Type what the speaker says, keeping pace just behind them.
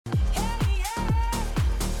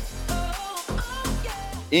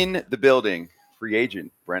In the building, free agent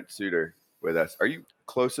Brent Suter with us. Are you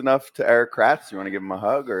close enough to Eric Kratz? You want to give him a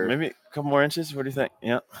hug, or maybe a couple more inches? What do you think?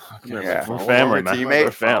 Yeah, okay. Yeah. We're family, man.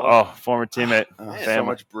 Teammate. Former teammate. So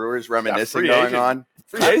much Brewers reminiscing going on.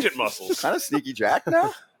 Free agent muscles. Kind of sneaky Jack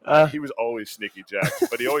now. He was always sneaky Jack,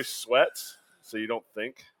 but he always sweats, so you don't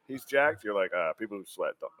think he's jacked. You're like, people who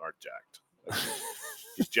sweat aren't jacked.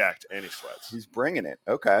 He's jacked and he sweats. He's bringing it.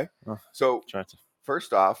 Okay. So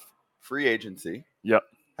first off, free agency. Yep.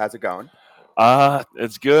 How's it going?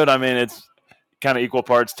 It's good. I mean, it's kind of equal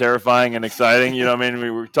parts terrifying and exciting. You know what I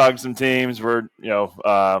mean? We're talking to some teams. We're,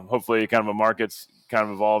 hopefully kind of a market's kind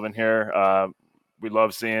of evolving here. We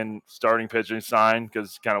love seeing starting pitching sign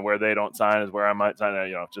because kind of where they don't sign is where I might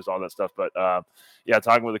sign, just all that stuff. But,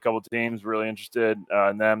 talking with a couple of teams, really interested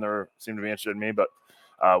in them. They seem to be interested in me, but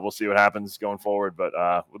we'll see what happens going forward. But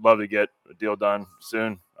would love to get a deal done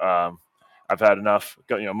soon. I've had enough.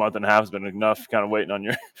 A month and a half has been enough. Kind of waiting on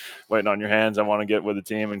your hands. I want to get with the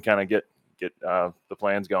team and kind of get the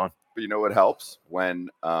plans going. But you know what helps when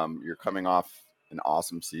you're coming off an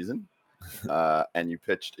awesome season and you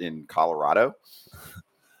pitched in Colorado.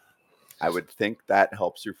 I would think that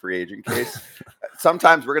helps your free agent case.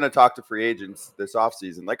 Sometimes we're going to talk to free agents this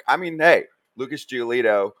offseason. Hey, Lucas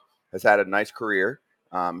Giolito has had a nice career.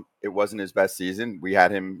 It wasn't his best season. We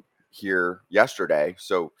had him here yesterday,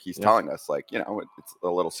 so he's telling us, it's a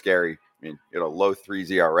little scary. I mean, low 3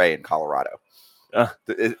 ERA in Colorado.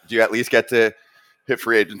 Do you at least get to hit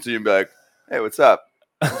free agency and be like, hey, what's up?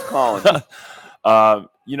 Who's calling?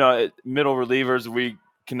 Middle relievers, we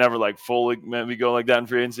can never fully maybe go like that in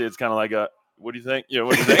free agency. It's kind of like what do you think?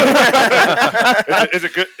 What do you think? Is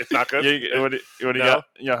it good? It's not good. What do you got?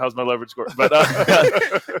 How's my leverage score? But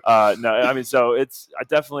no, I mean, so I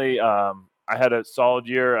definitely, I had a solid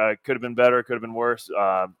year. Could have been better, could have been worse.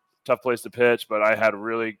 Tough place to pitch, but I had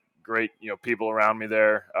really great, people around me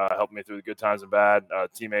there, helping me through the good times and bad.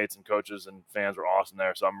 Teammates and coaches and fans were awesome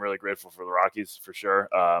there. So I'm really grateful for the Rockies for sure.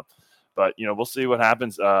 But we'll see what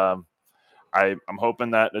happens. I'm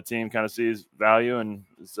hoping that the team kind of sees value and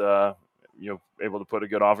is, able to put a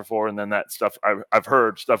good offer forward. And then that stuff, I've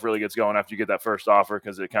heard stuff really gets going after you get that first offer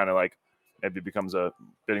because it kind of maybe becomes a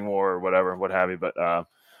bidding war or whatever, what have you. But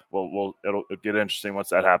it'll get interesting once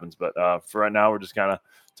that happens. But for right now, we're just kind of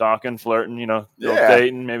talking, flirting,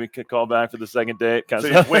 dating, maybe could call back for the second date. So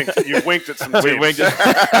you've winked at some teams.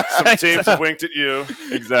 Some teams have winked at you.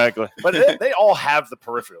 Exactly. But they all have the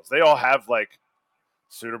peripherals. They all have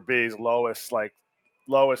Suter B's lowest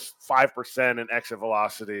 5% in exit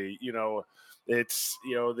velocity. It's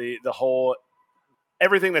the whole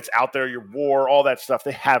everything that's out there, your WAR, all that stuff.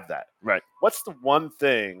 They have that. Right. What's the one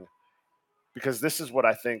thing? Because this is what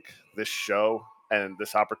I think this show and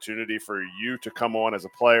this opportunity for you to come on as a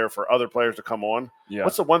player, for other players to come on. Yeah.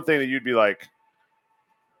 What's the one thing that you'd be like,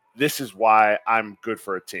 this is why I'm good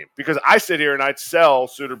for a team? Because I sit here and I'd sell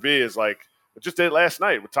Suter B as I just did last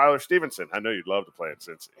night with Tyler Stevenson. I know you'd love to play in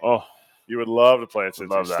Cincy. Oh, you would love to play in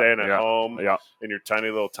Cincy. Staying at home in your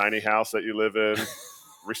tiny house that you live in,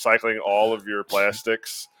 recycling all of your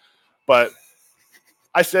plastics. But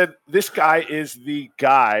I said, this guy is the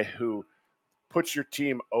guy who puts your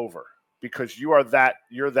team over because you're that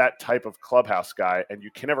type of clubhouse guy and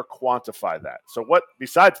you can never quantify that. So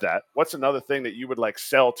besides that, what's another thing that you would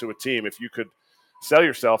sell to a team if you could sell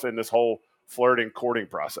yourself in this whole flirting, courting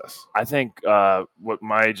process? I think what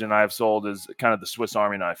my agent and I have sold is kind of the Swiss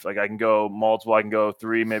Army knife. I can go multiple, I can go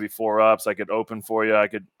 3, maybe 4 ups. I could open for you. I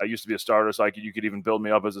used to be a starter, so you could even build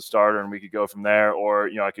me up as a starter and we could go from there. Or,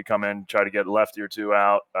 I could come in, try to get a lefty or 2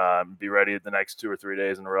 out, be ready the next 2 or 3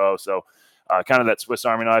 days in a row. So kind of that Swiss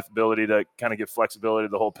Army knife ability to kind of give flexibility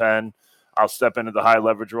to the whole pen. I'll step into the high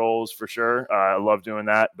leverage roles for sure. I love doing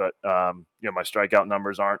that, but my strikeout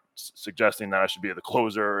numbers aren't suggesting that I should be the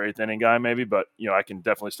closer or 8th inning guy maybe, but I can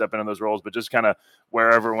definitely step into those roles, but just kind of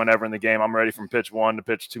wherever, whenever in the game, I'm ready from pitch 1 to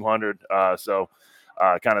pitch 200. So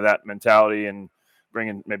kind of that mentality and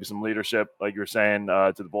bringing maybe some leadership, like you were saying,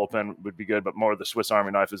 to the bullpen would be good, but more of the Swiss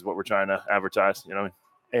Army knife is what we're trying to advertise,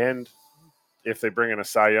 And if they bring in a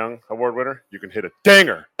Cy Young Award winner, you can hit a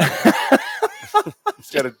dinger.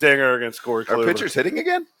 He's got a dinger against Corey Kluber. Are pitchers hitting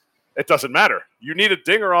again? It doesn't matter. You need a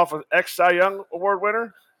dinger off of ex-Cy Young Award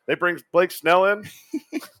winner. They bring Blake Snell in.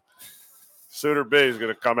 Suter B is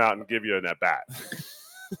going to come out and give you an at-bat.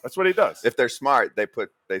 That's what he does. If they're smart,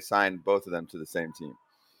 they sign both of them to the same team.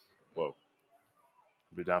 Whoa.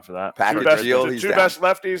 Be down for that. Two best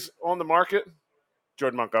lefties on the market.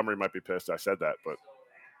 Jordan Montgomery might be pissed I said that, but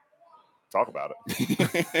talk about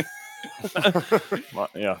it.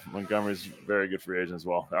 Montgomery's very good free agent as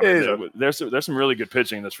well. I mean, there's some really good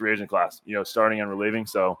pitching in this free agent class, starting and relieving.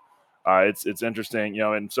 So it's interesting,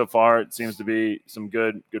 and so far it seems to be some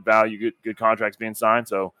good value, good contracts being signed.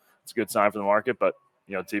 So it's a good sign for the market, but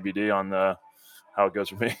TBD on how it goes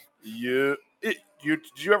for me. Did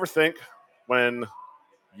you ever think when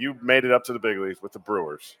you made it up to the big leagues with the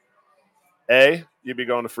Brewers, A, you'd be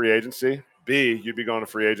going to free agency, B, you'd be going to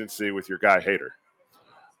free agency with your guy Hader?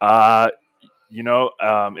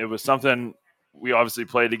 It was something we obviously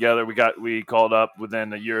played together. We called up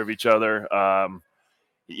within a year of each other.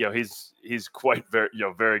 He's quite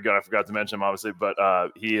very good. I forgot to mention him obviously,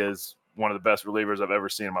 but he is one of the best relievers I've ever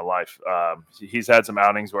seen in my life. He's had some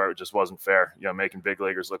outings where it just wasn't fair. making big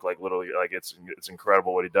leaguers look like little. Like it's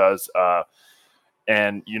incredible what he does.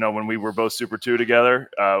 And when we were both Super 2 together,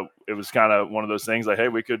 it was kind of one of those things like, hey,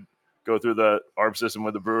 we could go through the ARB system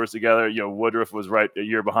with the Brewers together. Woodruff was right a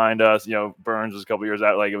year behind us. Burns was a couple years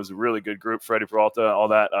out. Like, it was a really good group. Freddie Peralta, all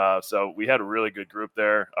that. So we had a really good group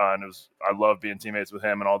there, and I loved being teammates with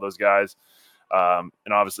him and all those guys. And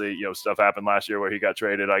obviously, stuff happened last year where he got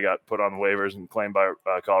traded. I got put on the waivers and claimed by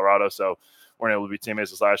Colorado. So weren't able to be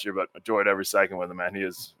teammates this last year, but enjoyed every second with him, man.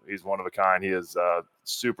 He's one of a kind. He is a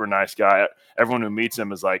super nice guy. Everyone who meets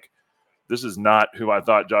him is like, this is not who I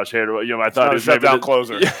thought Josh Hader was. I thought he was maybe down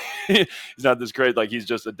closer. He's not this great. Like, he's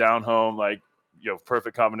just a down home, like,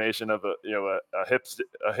 perfect combination of a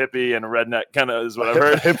hippie and a redneck, kind of is what I've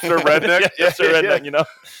heard. Hipster redneck, hipster redneck,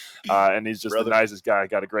 and he's just the nicest guy.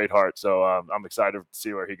 Got a great heart. So I'm excited to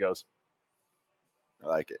see where he goes. I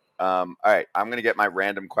like it. All right, I'm gonna get my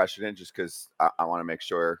random question in just because I want to make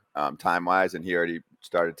sure time wise, and he already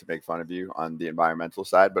started to make fun of you on the environmental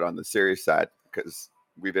side, but on the serious side, because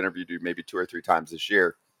we've interviewed you maybe 2 or 3 times this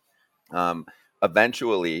year.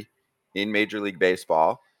 Eventually, in Major League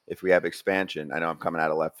Baseball, if we have expansion, I know I'm coming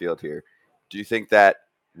out of left field here. Do you think that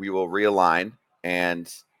we will realign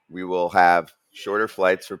and we will have shorter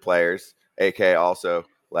flights for players, aka also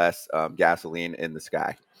less gasoline in the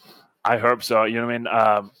sky? I hope so.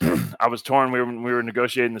 I was torn. We were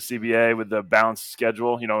negotiating the CBA with the balanced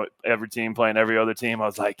schedule. Every team playing every other team. I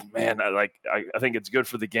was like, man, I think it's good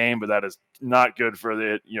for the game, but that is not good for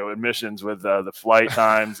the admissions with the flight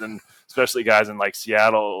times, and especially guys in like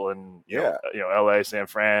Seattle and LA, San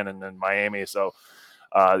Fran, and then Miami. So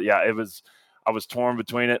it was. I was torn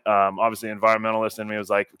between it. Obviously, environmentalist in me was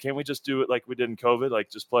like, can't we just do it like we did in COVID? Like,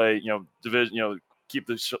 just play division. Keep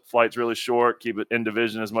the flights really short, keep it in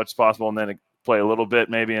division as much as possible, and then play a little bit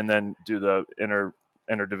maybe, and then do the inter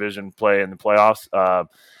division play in the playoffs.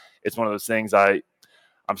 It's one of those things I'm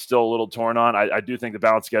still a little torn on. I do think the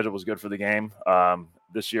balanced schedule was good for the game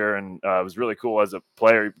this year, and it was really cool as a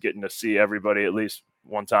player getting to see everybody at least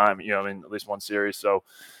one time, at least one series. So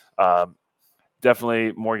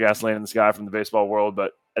definitely more gasoline in the sky from the baseball world,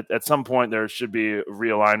 but at some point there should be a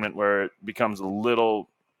realignment where it becomes a little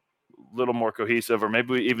more cohesive, or maybe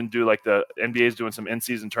we even do like the NBA is doing some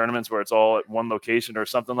in-season tournaments where it's all at one location or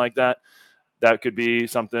something like that. That could be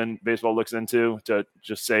something baseball looks into to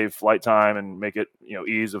just save flight time and make it,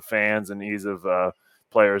 ease of fans and ease of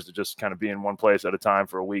players to just kind of be in one place at a time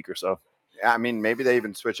for a week or so. I mean, maybe they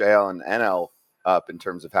even switch AL and NL up in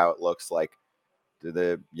terms of how it looks like. Do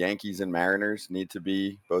the Yankees and Mariners need to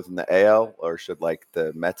be both in the AL, or should like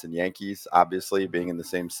the Mets and Yankees, obviously being in the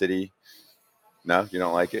same city? No, you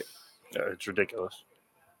don't like it? Yeah, it's ridiculous.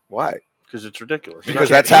 Why? Because it's ridiculous. Because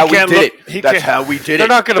that's how we did it. That's how we did it. They're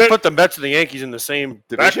not going to put the Mets and the Yankees in the same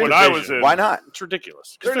division. Back when I was in. Why not? It's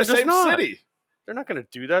ridiculous. They're in the same city. They're not going to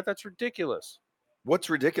do that. That's ridiculous. What's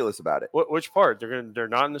ridiculous about it? Which part? They're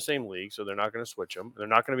not in the same league, so they're not going to switch them. They're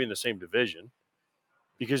not going to be in the same division.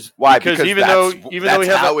 Because why? Because that's we have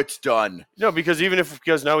how it's done. No, because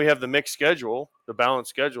now we have the mixed schedule, the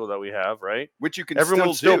balanced schedule that we have, right? Which you can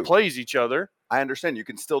everyone still plays each other. I understand you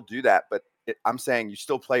can still do that, but I'm saying you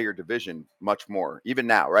still play your division much more, even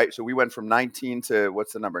now, right? So we went from 19 to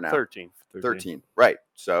what's the number now? 13. 13, right?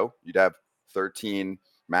 So you'd have 13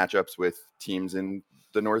 matchups with teams in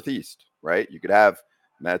the Northeast, right? You could have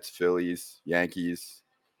Mets, Phillies, Yankees,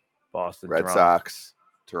 Boston, Red Sox,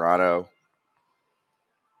 Toronto,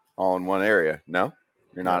 all in one area. No,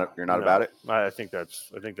 you're not about it. I think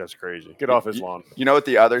that's crazy. Get off his lawn. You know what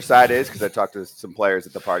the other side is? Because I talked to some players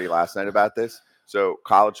at the party last night about this. So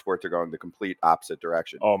college sports are going the complete opposite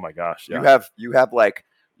direction. Oh my gosh! Yeah. You have like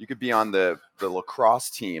you could be on the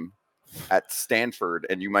lacrosse team at Stanford,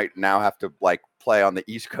 and you might now have to like play on the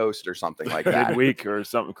East Coast or something like that. Midweek or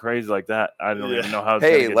something crazy like that. I don't even know how it's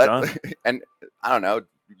going to get done. And I don't know.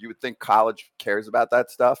 You would think college cares about that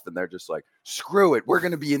stuff, and they're just like, screw it. We're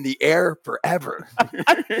going to be in the air forever.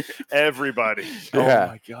 Everybody. Yeah. Oh,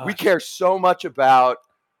 my God. We care so much about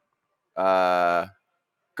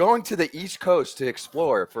go going to the East Coast to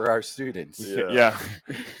explore for our students. Yeah.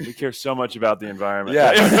 We care so much about the environment.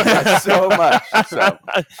 Yeah, so much. So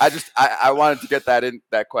I wanted to get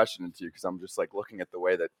that question into you because I'm just like looking at the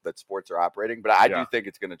way that sports are operating. But I do think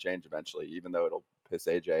it's going to change eventually, even though it'll piss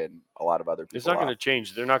AJ and a lot of other people. It's not going to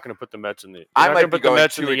change. They're not going to put the Mets in the. I might put the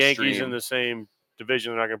Mets and the Yankees in the same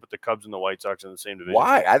division. They're not going to put the Cubs and the White Sox in the same division.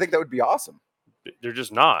 Why? I think that would be awesome. They're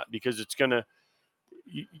just not, because it's going to.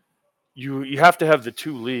 You have to have the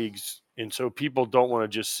two leagues, and so people don't want to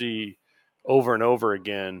just see over and over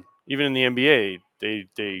again. Even in the NBA,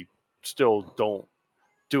 they still don't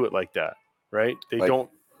do it like that, right? They like don't.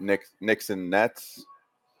 Knicks and Nets.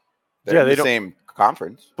 They're the same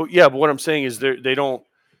conference. But what I'm saying is they don't.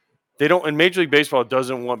 And Major League Baseball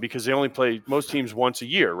doesn't want, because they only play most teams once a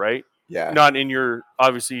year, right? Yeah. Not in your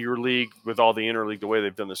league with all the interleague, the way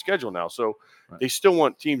they've done the schedule now. So they still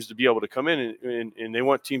want teams to be able to come in and they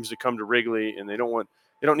want teams to come to Wrigley, and they don't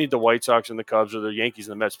need the White Sox and the Cubs or the Yankees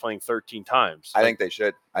and the Mets playing 13 times. I think they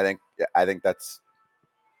should. I think that's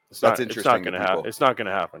interesting. It's not going to happen. It's not going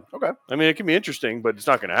to happen. Okay. I mean, it can be interesting, but it's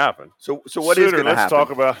not going to happen. So what is going to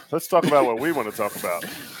happen? Let's talk about what we want to talk about.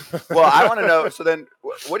 Well, I want to know. So then,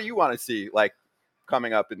 what do you want to see like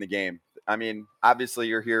coming up in the game? I mean, obviously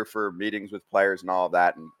you're here for meetings with players and all of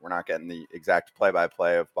that, and we're not getting the exact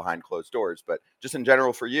play-by-play of behind closed doors, but just in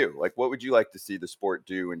general for you, like what would you like to see the sport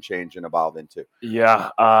do and change and evolve into?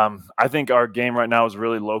 Yeah, I think our game right now is a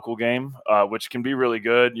really local game, which can be really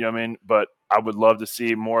good, you know what I mean? But I would love to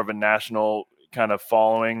see more of a national kind of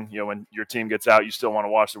following. You know, when your team gets out, you still want to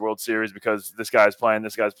watch the World Series because this guy's playing,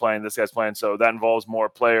 this guy's playing, this guy's playing. So that involves more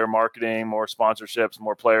player marketing, more sponsorships,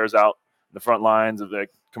 more players out the front lines of the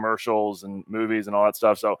commercials and movies and all that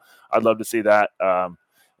stuff. So I'd love to see that.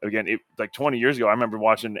 Again, like 20 years ago, I remember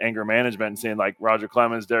watching Anger Management and seeing like Roger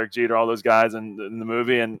Clemens, Derek Jeter, all those guys in the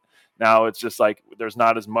movie. And now it's just like there's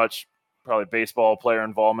not as much probably baseball player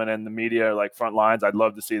involvement in the media, like front lines. I'd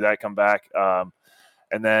love to see that come back.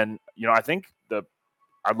 And then, you know, I think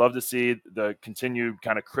I'd love to see the continued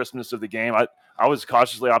kind of crispness of the game. I was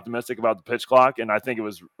cautiously optimistic about the pitch clock, and I think it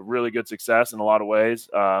was a really good success in a lot of ways.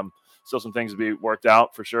 Still some things to be worked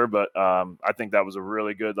out for sure, but I think that was a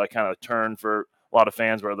really good like kind of turn for a lot of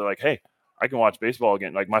fans where they're like, hey, I can watch baseball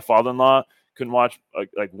again. Like my father-in-law couldn't watch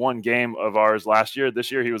like one game of ours last year.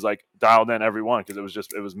 This year he was like dialed in every one because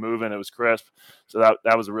it was moving, it was crisp. So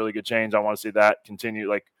that was a really good change. I want to see that continue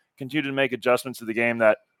to make adjustments to the game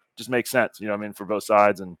that just make sense, you know what I mean, for both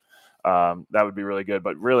sides. And that would be really good.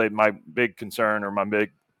 But really my big concern or my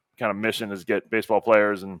big kind of mission is get baseball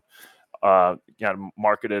players and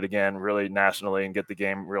market it again really nationally and get the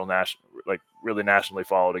game really nationally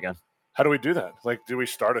followed again. How do we do that? Like, do we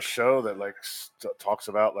start a show that like talks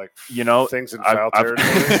about like things in foul territory?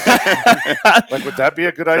 Like, would that be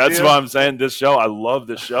a good idea? That's what I'm saying. This show, I love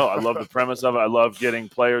this show. I love the premise of it. I love getting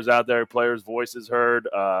players out there, players' voices heard,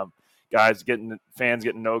 fans getting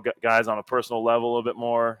to know guys on a personal level a little bit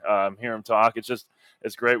more, hear them talk.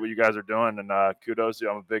 It's great what you guys are doing, and kudos to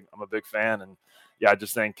you. I'm a big fan, and yeah, I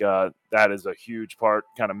just think that is a huge part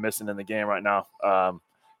kind of missing in the game right now.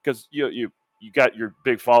 Because you got your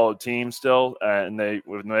big followed team still, and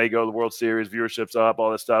when they go to the World Series, viewership's up,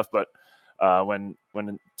 all this stuff. But when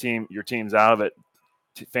your team's out of it,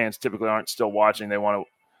 fans typically aren't still watching. They want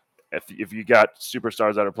to. If you got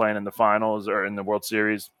superstars that are playing in the finals or in the World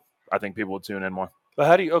Series, I think people would tune in more. But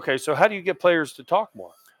how do you get players to talk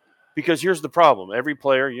more? Because here's the problem. Every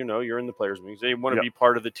player, you're in the players' meetings. They want to be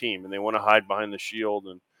part of the team, and they want to hide behind the shield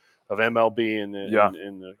of MLB and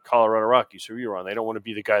the Colorado Rockies, who you're on. They don't want to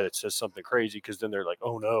be the guy that says something crazy because then they're like,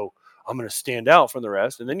 oh, no, I'm going to stand out from the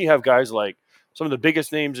rest. And then you have guys like some of the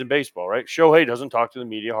biggest names in baseball, right? Shohei doesn't talk to the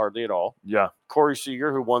media hardly at all. Yeah. Corey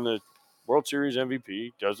Seager, who won the World Series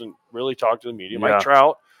MVP, doesn't really talk to the media. Yeah. Mike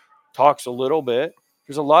Trout talks a little bit.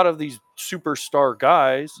 There's a lot of these superstar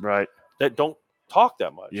guys that don't talk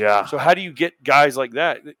that much. Yeah. So how do you get guys like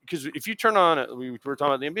that? Because if you turn on, we were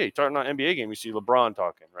talking about the NBA, turn on an NBA game, you see LeBron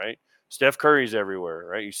talking, right? Steph Curry's everywhere,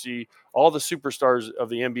 right? You see all the superstars of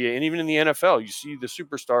the NBA, and even in the NFL, you see the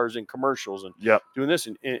superstars in commercials and doing this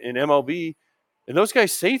in MLB, and those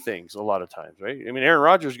guys say things a lot of times, right? I mean, Aaron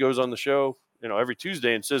Rodgers goes on the show, every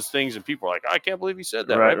Tuesday and says things, and people are like, I can't believe he said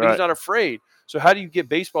that, right? But he's not afraid. So how do you get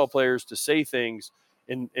baseball players to say things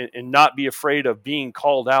and not be afraid of being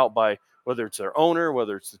called out by whether it's their owner,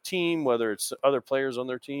 whether it's the team, whether it's other players on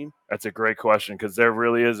their team? That's a great question because there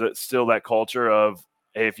really is still that culture of,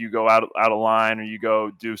 hey, if you go out of line or you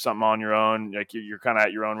go do something on your own, like you're kind of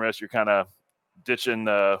at your own risk. You're kind of ditching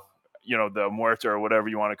the muerta or whatever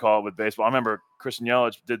you want to call it with baseball. I remember Christian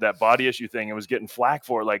Yelich did that body issue thing and was getting flack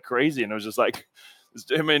for it like crazy. And it was just like,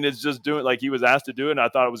 I mean, it's just doing like he was asked to do it, and I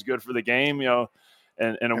thought it was good for the game,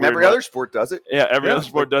 And every other sport does it. Yeah, every other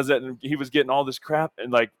sport does it, and he was getting all this crap,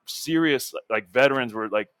 and like serious like veterans were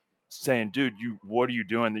like saying, "Dude, what are you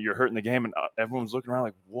doing? That you're hurting the game." And everyone's looking around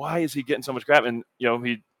like, "Why is he getting so much crap?" And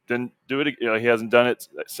he didn't do it. He hasn't done it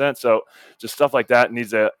since. So just stuff like that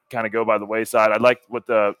needs to kind of go by the wayside. I liked what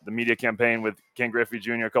the media campaign with Ken Griffey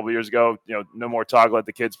Jr. a couple of years ago. No more talk, let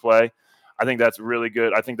the kids play. I think that's really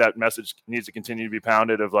good. I think that message needs to continue to be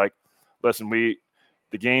pounded. Of like, listen,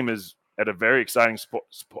 the game is at a very exciting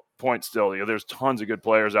point still. There's tons of good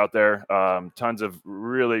players out there, tons of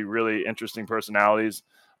really, really interesting personalities.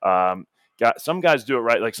 Some guys do it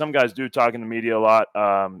right. Like some guys do talk in the media a lot.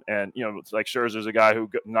 And it's like Scherzer's a guy who's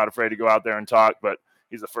not afraid to go out there and talk, but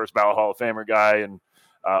he's the first ballot Hall of Famer guy and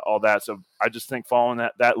all that. So I just think following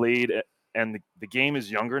that lead, and the game is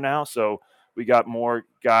younger now. So we got more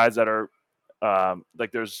guys that are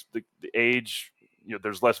like there's the age,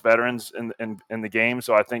 there's less veterans in the game.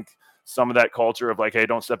 So I think some of that culture of like, hey,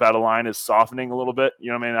 don't step out of line is softening a little bit.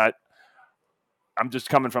 You know what I mean? I'm just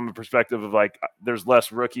coming from a perspective of like there's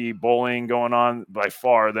less rookie bullying going on by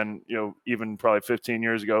far than even probably 15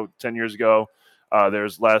 years ago, 10 years ago.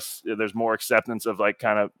 There's more acceptance of like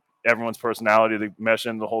kind of everyone's personality to mesh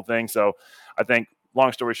in the whole thing. So I think,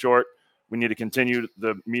 long story short, we need to continue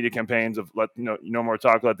the media campaigns of no more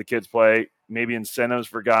talk, let the kids play. Maybe incentives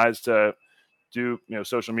for guys to do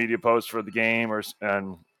social media posts for the game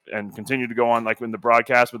and continue to go on like in the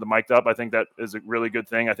broadcast with the mic'd up. I think that is a really good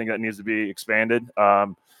thing. I think that needs to be expanded.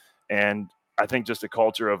 And I think just a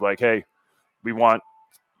culture of like, hey, we want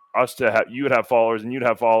us to have, you would have followers and you'd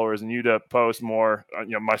have followers and you'd post more,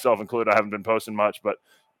 myself included. I haven't been posting much, but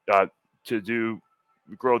to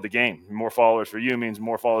grow the game. More followers for you means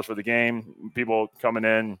more followers for the game. People coming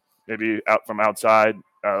in maybe out from outside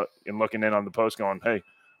and looking in on the post going, hey,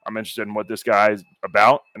 I'm interested in what this guy is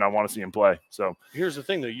about, and I want to see him play. So here's the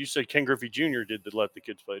thing, though. You said Ken Griffey Jr. did to let the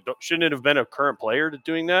kids play. Shouldn't it have been a current player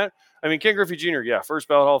doing that? I mean, Ken Griffey Jr., first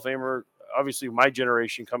ballot Hall of Famer. Obviously, my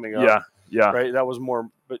generation coming up. Yeah. Right? That was more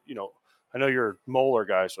 – but, I know you're a Moeller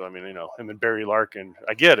guy, so, I mean, him and Barry Larkin.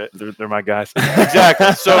 I get it. They're my guys.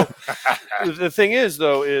 Exactly. So the thing is,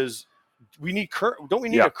 though, is we need don't we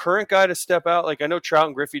need a current guy to step out? Like I know Trout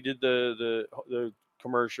and Griffey did the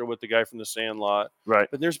commercial with the guy from the Sandlot, right?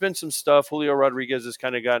 But there's been some stuff. Julio Rodriguez has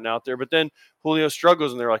kind of gotten out there, but then Julio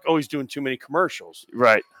struggles, and they're like, "Oh, he's doing too many commercials,"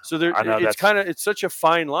 right? So it's such a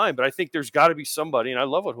fine line, but I think there's got to be somebody, and I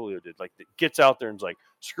love what Julio did. Like, gets out there and is like,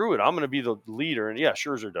 "Screw it, I'm going to be the leader." And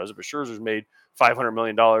Scherzer does it, but Scherzer's made $500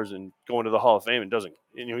 million and going to the Hall of Fame and doesn't.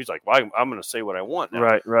 He's like, "Well, I'm going to say what I want now."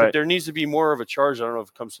 Right. But there needs to be more of a charge. I don't know if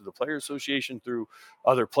it comes to the Player Association through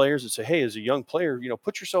other players that say, "Hey, as a young player,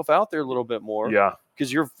 put yourself out there a little bit more." Yeah.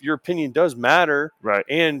 Because your opinion does matter, right?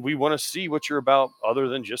 And we want to see what you're about, other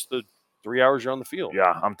than just the 3 hours you're on the field.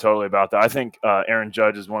 Yeah, I'm totally about that. I think Aaron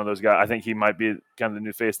Judge is one of those guys. I think he might be kind of the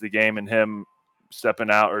new face of the game, and him stepping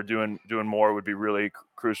out or doing more would be really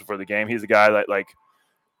crucial for the game. He's a guy that like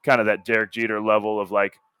kind of that Derek Jeter level of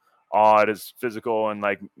like awe at his physical and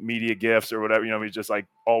like media gifts or whatever. He just like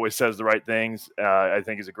always says the right things. I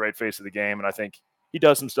think he's a great face of the game, and I think he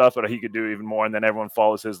does some stuff, but he could do even more. And then everyone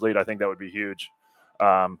follows his lead. I think that would be huge.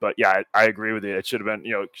 But yeah, I agree with you. It should have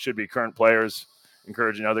been, it should be current players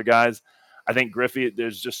encouraging other guys. I think Griffey,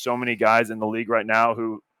 there's just so many guys in the league right now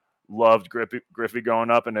who loved Griffey growing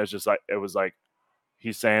up. And it was like,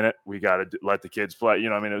 he's saying it, we got to let the kids play.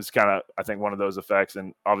 It was kind of, I think, one of those effects.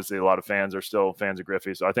 And obviously a lot of fans are still fans of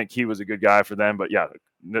Griffey. So I think he was a good guy for them. But yeah,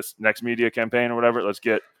 this next media campaign or whatever, let's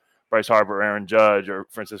get Bryce Harper, Aaron Judge, or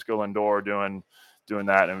Francisco Lindor doing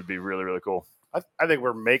that. And it would be really, really cool. I think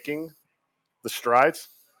we're making the strides.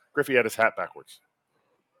 Griffey had his hat backwards.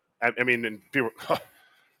 I mean, and people, are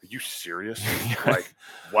you serious? Like,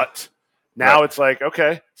 what? Now It's like,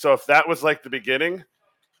 okay, so if that was like the beginning,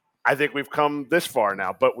 I think we've come this far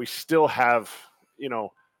now, but we still have,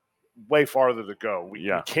 way farther to go.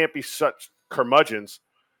 We can't be such curmudgeons,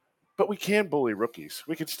 but we can bully rookies.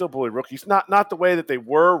 We can still bully rookies. Not the way that they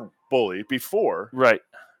were bullied before. Right.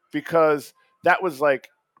 Because that was like,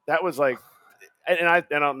 and I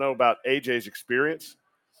don't know about AJ's experience,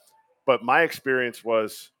 but my experience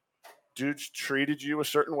was dudes treated you a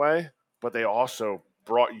certain way, but they also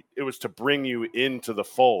it was to bring you into the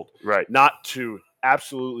fold, right? Not to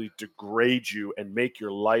absolutely degrade you and make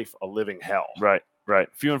your life a living hell. Right.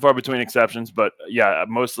 Few and far between exceptions, but yeah,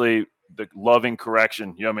 mostly the loving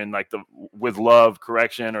correction. Like the with love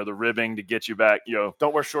correction or the ribbing to get you back.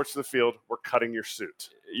 Don't wear shorts to the field. We're cutting your suit.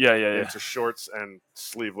 Yeah. Into shorts and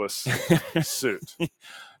sleeveless suit.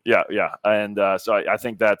 Yeah. And so I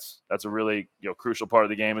think that's a really crucial part of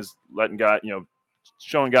the game is letting guys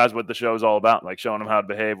showing guys what the show is all about, like showing them how to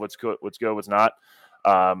behave, what's good, what's not,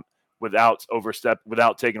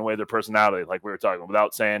 without taking away their personality, like we were talking,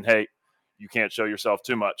 without saying, hey, you can't show yourself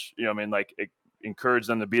too much. You know what I mean? Like encourage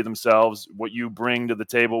them to be themselves. What you bring to the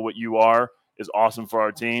table, what you are, is awesome for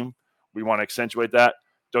our team. We want to accentuate that.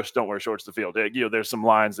 Just don't wear shorts to the field. You know, there's some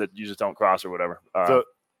lines that you just don't cross or whatever.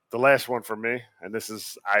 The last one for me, and this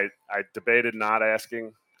is I debated not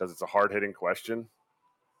asking because it's a hard-hitting question.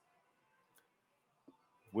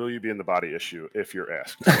 Will you be in the body issue if you're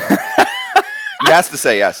asked? He has to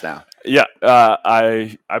say yes now. Yeah,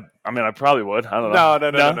 I mean, I probably would. I don't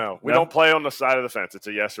know. No. We don't play on the side of the fence. It's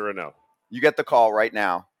a yes or a no. You get the call right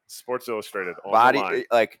now. Sports Illustrated on body, the line.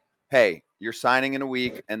 like, hey, you're signing in a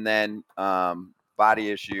week, and then body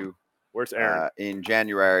issue. Where's Aaron? In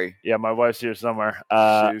January. Yeah, my wife's here somewhere.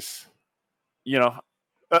 She's, you know,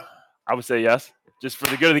 I would say yes, just for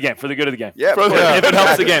the good of the game. For the good of the game. Yeah, if it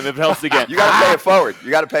helps the game. If it helps the game. You got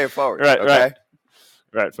to pay it forward. Right. Okay?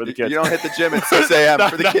 Right, for the kids. You don't hit the gym at 6 a.m.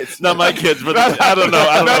 for the kids. Not my kids, but I don't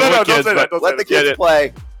know. No, kids, don't say that. Let the kids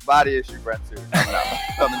play. Body issue, Brent Suter.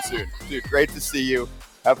 Coming soon. Dude, great to see you.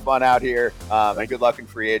 Have fun out here. And good luck in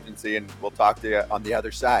free agency, and we'll talk to you on the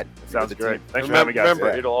other side. Sounds great. Thanks for having me, guys.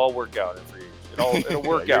 Remember, it'll all work out in free agency. It'll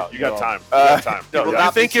work out. You got time. No, I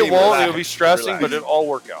think it won't. It'll be stressing, but it'll all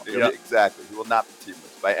work out. Exactly. He will not be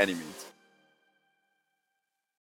teamless by any means.